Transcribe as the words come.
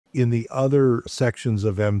In the other sections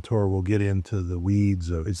of mTOR, we'll get into the weeds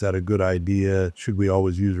of, is that a good idea? Should we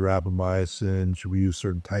always use rapamycin? Should we use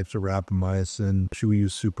certain types of rapamycin? Should we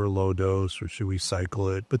use super low dose or should we cycle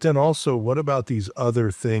it? But then also, what about these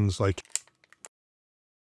other things like,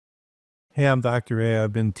 hey, I'm Dr. A.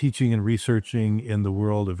 I've been teaching and researching in the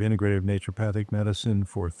world of integrative naturopathic medicine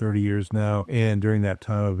for 30 years now, and during that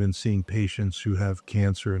time I've been seeing patients who have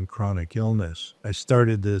cancer and chronic illness. I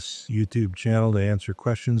started this YouTube channel to answer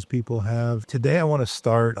questions people have. Today I want to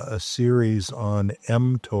start a series on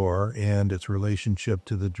mTOR and its relationship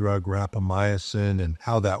to the drug rapamycin and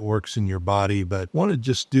how that works in your body, but I want to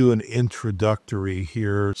just do an introductory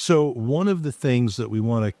here. So one of the things that we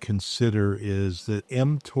want to consider is that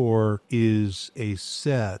mTOR is a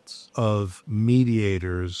set of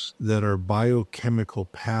mediators that are biochemical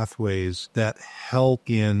pathways that help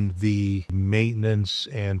in the maintenance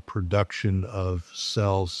and production of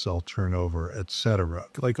cells, cell turnover, etc.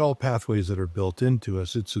 Like all pathways that are built into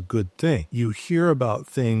us, it's a good thing. You hear about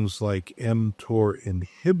things like mTOR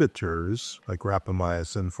inhibitors, like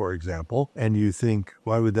rapamycin, for example, and you think,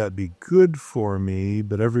 why would that be good for me?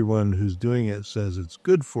 But everyone who's doing it says it's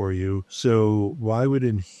good for you. So why would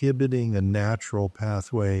inhibiting a natural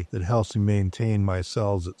pathway that helps me maintain my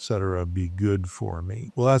cells, etc., be good for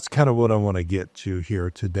me? Well, that's kind of what I want to get to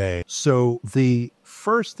here today. So the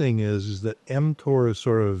first thing is that mTOR is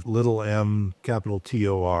sort of little m, capital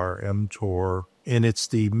T-O-R, mTOR, and it's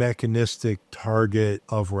the mechanistic target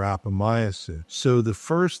of rapamycin. So the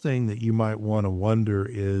first thing that you might want to wonder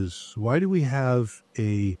is, why do we have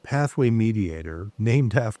a pathway mediator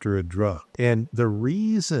named after a drug? And the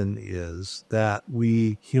reason is that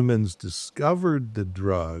we humans discovered the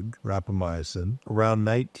drug, rapamycin, around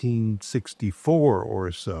 1964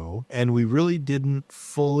 or so, and we really didn't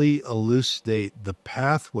fully elucidate the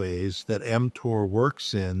pathways that mTOR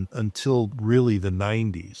works in until really the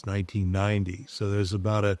 90s, 1990s. So there's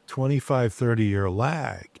about a 25, 30-year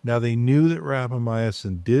lag. Now, they knew that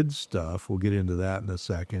rapamycin did stuff, we'll get into that in a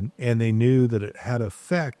second, and they knew that it had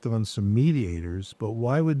effect on some mediators, but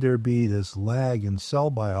why would there be this lag in cell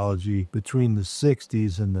biology between the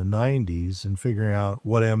 60s and the 90s in figuring out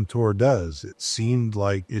what mTOR does? It seemed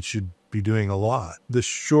like it should be doing a lot. The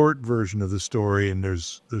short version of the story, and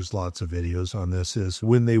there's lots of videos on this, is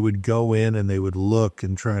when they would go in and they would look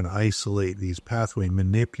and try and isolate these pathway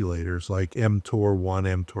manipulators like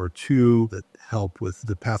mTOR1, mTOR2 that help with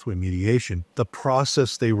the pathway mediation, the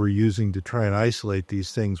process they were using to try and isolate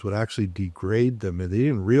these things would actually degrade them, and they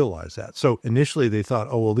didn't realize that. So initially they thought,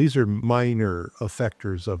 oh, well, these are minor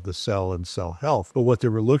effectors of the cell and cell health. But what they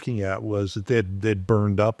were looking at was that they'd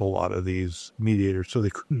burned up a lot of these mediators, so they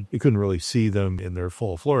couldn't really see them in their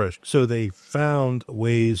full flourish. So they found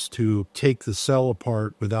ways to take the cell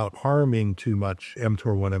apart without harming too much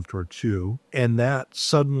mTOR1, mTOR2, and that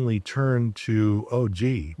suddenly turned to, oh,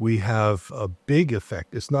 gee, we have a big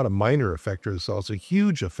effect. It's not a minor effector of the cell, it's a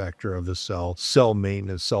huge effector of the cell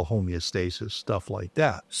maintenance, cell homeostasis, stuff like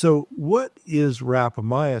that. So what is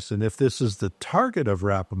rapamycin? If this is the target of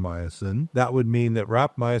rapamycin, that would mean that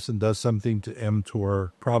rapamycin does something to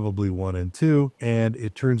mTOR, probably 1 and 2, and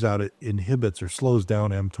it turns out it inhibits or slows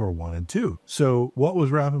down mTOR 1 and 2. So what was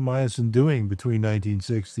rapamycin doing between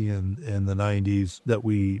 1960 and the 90s that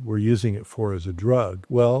we were using it for as a drug?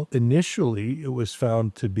 Well, initially it was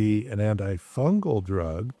found to be an antifungal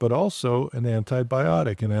drug, but also an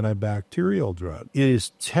antibiotic, an antibacterial drug.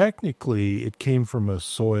 It came from a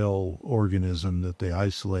soil organism that they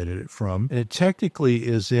isolated it from, and it technically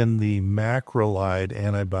is in the macrolide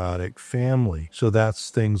antibiotic family. So that's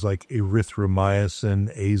things like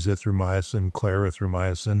erythromycin, azithromycin,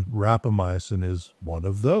 clarithromycin. Rapamycin is one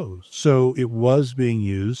of those. So it was being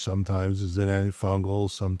used sometimes as an antifungal,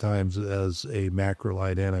 sometimes as a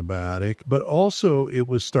macrolide antibiotic, but also it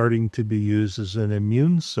was starting to be used as an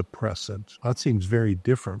immune suppressant. That seems very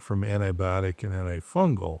different from antibiotic and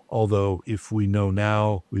antifungal. Although if we know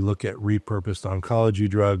now, we look at repurposed oncology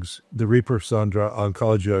drugs, the repurposed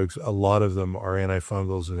oncology drugs, a lot of them are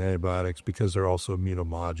antifungals and antibiotics because they're also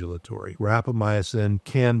immunomodulatory. Rapamycin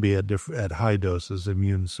can be at high doses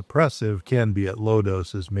immune suppressive, can be at low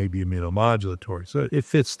doses maybe immunomodulatory. So it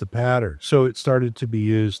fits the pattern. So it started to be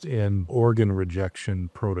used in organ rejection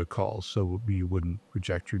protocols. So you wouldn't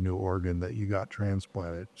reject your new organ that you got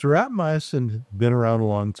transplanted. So rapamycin has been around a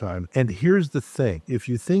long time. And here's the thing. If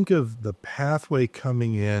you think of the pathway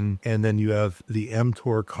coming in, and then you have the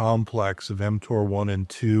mTOR complex of mTOR 1 and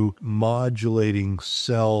 2 modulating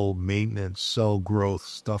cell maintenance, cell growth,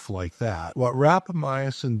 stuff like that. What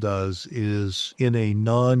rapamycin does is in a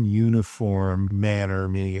non-uniform manner,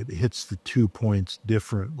 meaning it hits the 2 points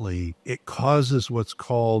differently, it causes what's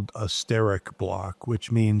called a steric block,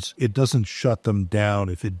 which means it doesn't shut them down.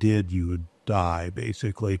 If it did, you would die,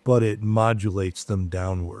 basically, but it modulates them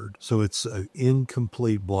downward. So it's an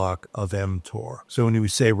incomplete block of mTOR. So when we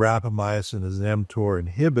say rapamycin is an mTOR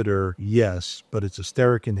inhibitor, yes, but it's a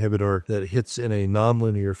steric inhibitor that hits in a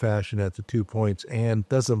nonlinear fashion at the 2 points and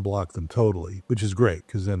doesn't block them totally, which is great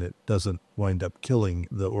because then it doesn't wind up killing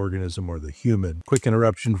the organism or the human. Quick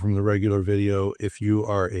interruption from the regular video. If you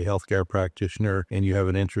are a healthcare practitioner and you have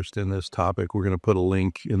an interest in this topic, we're going to put a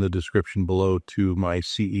link in the description below to my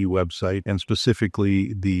CE website and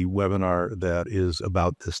specifically the webinar that is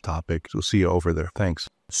about this topic. So see you over there. Thanks.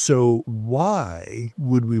 So why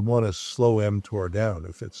would we want to slow mTOR down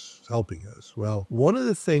if it's helping us? Well, one of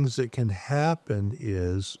the things that can happen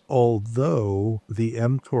is, although the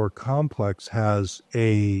mTOR complex has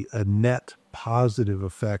a net positive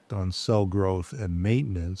effect on cell growth and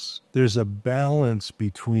maintenance, there's a balance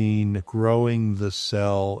between growing the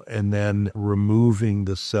cell and then removing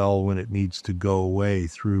the cell when it needs to go away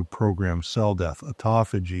through programmed cell death,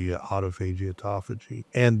 autophagy, autophagy, autophagy.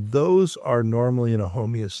 And those are normally in a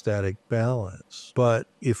homeostatic balance. But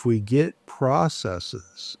if we get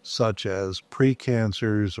processes such as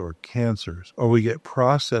precancers or cancers, or we get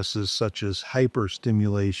processes such as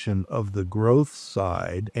hyperstimulation of the growth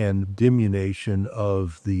side and diminution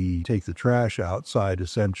of the take the trash outside,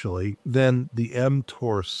 essentially, then the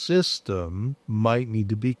mTOR system might need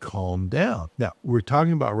to be calmed down. Now, we're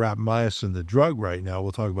talking about rapamycin, the drug, right now.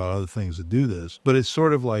 We'll talk about other things that do this, but it's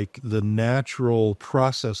sort of like the natural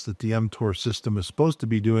process that the mTOR system is supposed to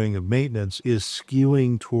be doing of maintenance is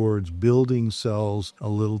skewing towards building cells a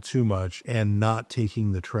little too much and not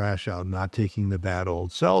taking the trash out, not taking the bad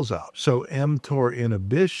old cells out. So mTOR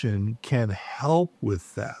inhibition can help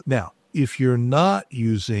with that. Now, if you're not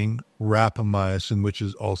using rapamycin, which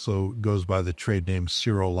is also goes by the trade name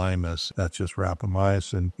sirolimus, that's just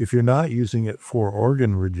rapamycin. If you're not using it for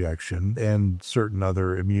organ rejection and certain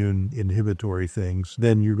other immune inhibitory things,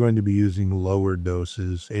 then you're going to be using lower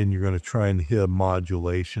doses and you're going to try and hit a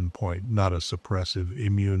modulation point, not a suppressive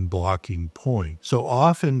immune blocking point. So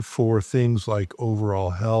often for things like overall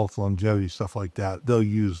health, longevity, stuff like that, they'll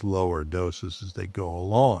use lower doses as they go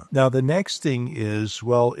along. Now, the next thing is,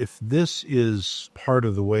 well, if this is part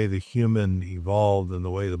of the way the human evolved and the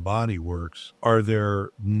way the body works, are there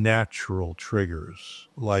natural triggers?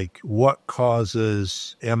 Like what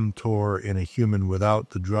causes mTOR in a human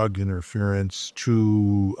without the drug interference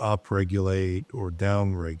to upregulate or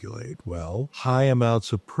downregulate? Well, high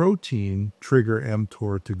amounts of protein trigger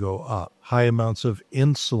mTOR to go up. High amounts of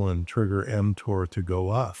insulin trigger mTOR to go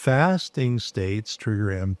up. Fasting states trigger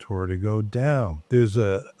mTOR to go down. There's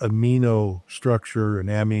a amino structure, an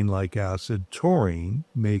amine-like acid, taurine,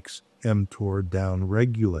 makes mTOR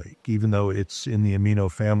downregulate. Even though it's in the amino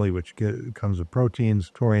family, which comes with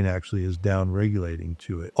proteins, taurine actually is downregulating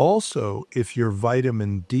to it. Also, if your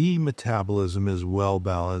vitamin D metabolism is well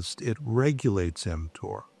balanced, it regulates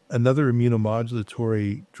mTOR. Another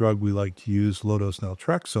immunomodulatory drug we like to use, low-dose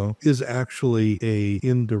naltrexone, is actually a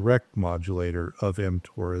indirect modulator of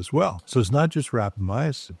mTOR as well. So it's not just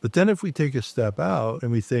rapamycin. But then if we take a step out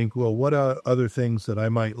and we think, well, what are other things that I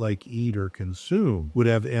might like eat or consume would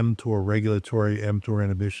have mTOR regulatory, mTOR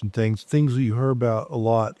inhibition things that you heard about a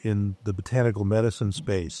lot in the botanical medicine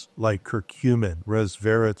space, like curcumin,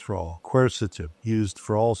 resveratrol, quercetin, used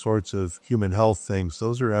for all sorts of human health things.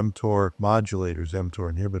 Those are mTOR modulators,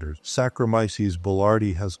 mTOR inhibitors. Saccharomyces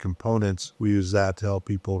boulardii has components. We use that to help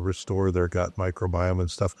people restore their gut microbiome and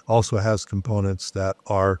stuff. Also has components that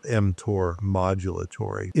are mTOR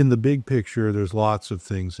modulatory. In the big picture, there's lots of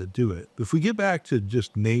things that do it. If we get back to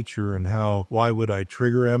just nature and why would I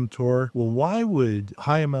trigger mTOR? Well, why would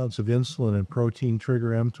high amounts of insulin and protein trigger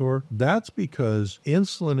mTOR? That's because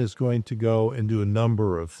insulin is going to go and do a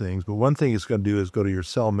number of things, but one thing it's going to do is go to your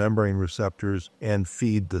cell membrane receptors and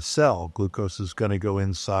feed the cell. Glucose is going to go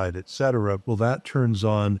inside, etc. Well, that turns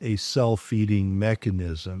on a cell-feeding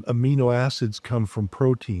mechanism. Amino acids come from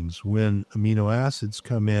proteins. When amino acids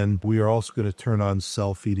come in, we are also going to turn on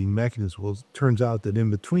cell-feeding mechanisms. Well, it turns out that in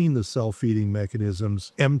between the cell-feeding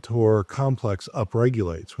mechanisms, mTOR complex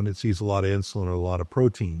upregulates when it sees a lot of insulin or a lot of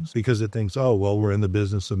proteins because it thinks, oh, well, we're in the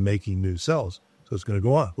business of making new cells. So it's going to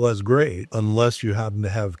go on. Well, that's great, unless you happen to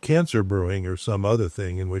have cancer brewing or some other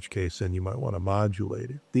thing, in which case then you might want to modulate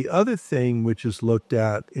it. The other thing which is looked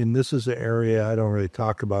at, and this is an area I don't really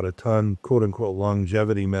talk about a ton, quote unquote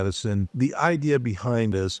longevity medicine. The idea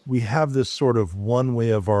behind this, we have this sort of one way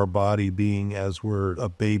of our body being as we're a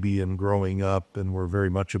baby and growing up, and we're very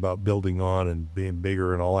much about building on and being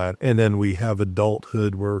bigger and all that. And then we have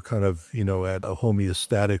adulthood, we're kind of, at a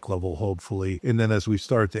homeostatic level, hopefully. And then as we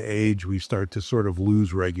start to age, we start to sort of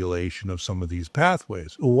lose regulation of some of these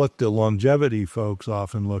pathways. What the longevity folks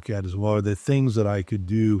often look at is, well, are the things that I could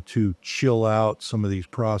do to chill out some of these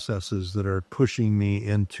processes that are pushing me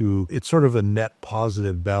into, it's sort of a net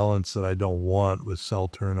positive balance that I don't want with cell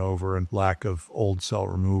turnover and lack of old cell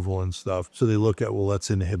removal and stuff. So they look at, well, let's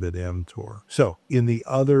inhibit mTOR. So in the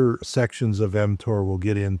other sections of mTOR, we'll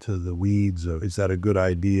get into the weeds of, is that a good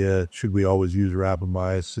idea? Should we always use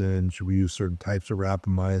rapamycin? Should we use certain types of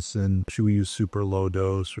rapamycin? Should we use super low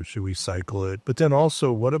dose, or should we cycle it? But then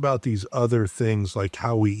also, what about these other things like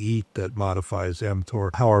how we eat that modifies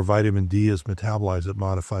mTOR, how our vitamin D is metabolized that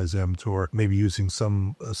modifies mTOR, maybe using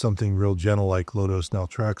something real gentle like low-dose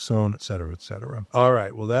naltrexone, et cetera, et cetera. All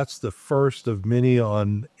right, well, that's the first of many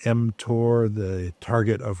on mTOR, the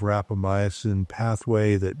target of rapamycin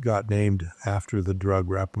pathway that got named after the drug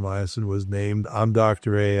rapamycin was named. I'm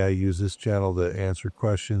Dr. A. I use this channel to answer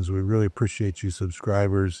questions. We really appreciate you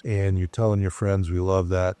subscribers, and you're telling your friends. We love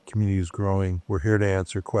that. Community is growing. We're here to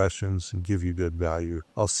answer questions and give you good value.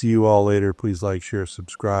 I'll see you all later. Please like, share,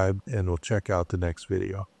 subscribe, and we'll check out the next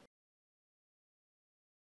video.